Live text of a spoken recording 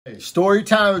Hey, story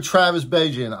time with Travis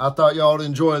Bagent. I thought y'all would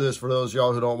enjoy this for those of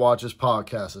y'all who don't watch this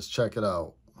podcast. Let's check it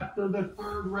out. After the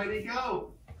third ready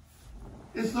go.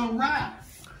 It's a wrap.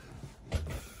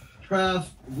 Trav,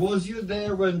 was you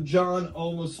there when John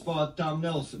almost fought Tom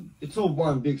Nelson? It's all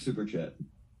one big super chat.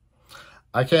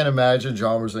 I can't imagine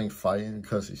John Brzenk fighting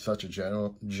because he's such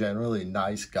a generally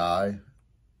nice guy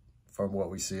from what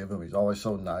we see of him. He's always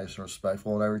so nice and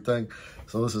respectful and everything.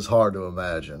 So this is hard to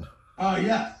imagine.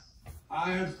 Yes.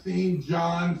 I have seen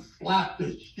John slap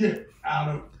the shit out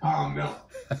of Tom Nelson.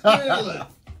 Really?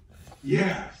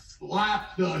 Yeah,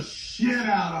 slap the shit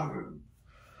out of him.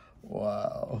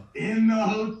 Wow. In the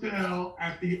hotel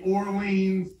at the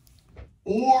Orleans,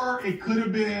 or it could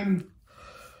have been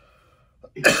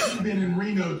in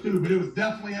Reno too, but it was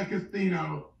definitely a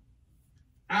casino.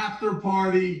 After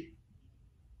party,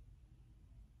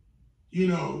 you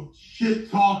know, shit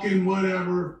talking,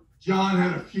 whatever. John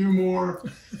had a few more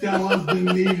selves than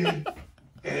needed,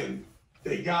 and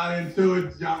they got into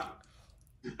it.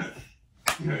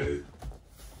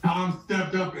 Tom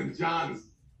stepped up, and John's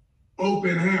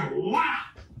open hand,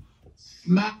 whack,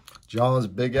 smack John's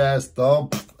big ass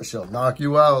thumb, she'll knock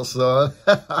you out, son.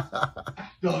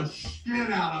 the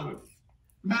shit out of him,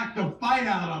 smack the fight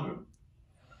out of him.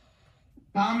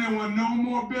 Tom didn't want no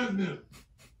more business.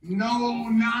 No,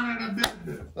 none of the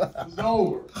business. It was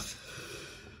over.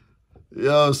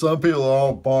 Yo, some people are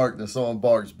all barked and someone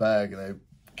barks back and they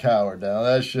cower down.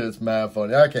 That shit's mad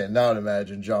funny. I cannot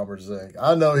imagine John Brzenk.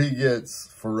 I know he gets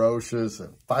ferocious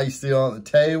and feisty on the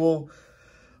table,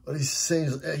 but he's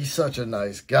such a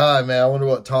nice guy, man. I wonder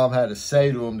what Tom had to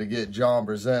say to him to get John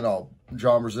Brzenk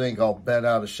all bent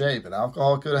out of shape. And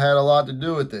alcohol could have had a lot to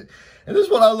do with it. And this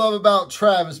is what I love about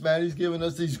Travis, man. He's giving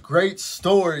us these great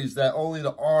stories that only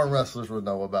the arm wrestlers would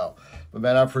know about. But,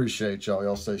 man, I appreciate y'all.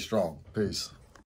 Y'all stay strong. Peace.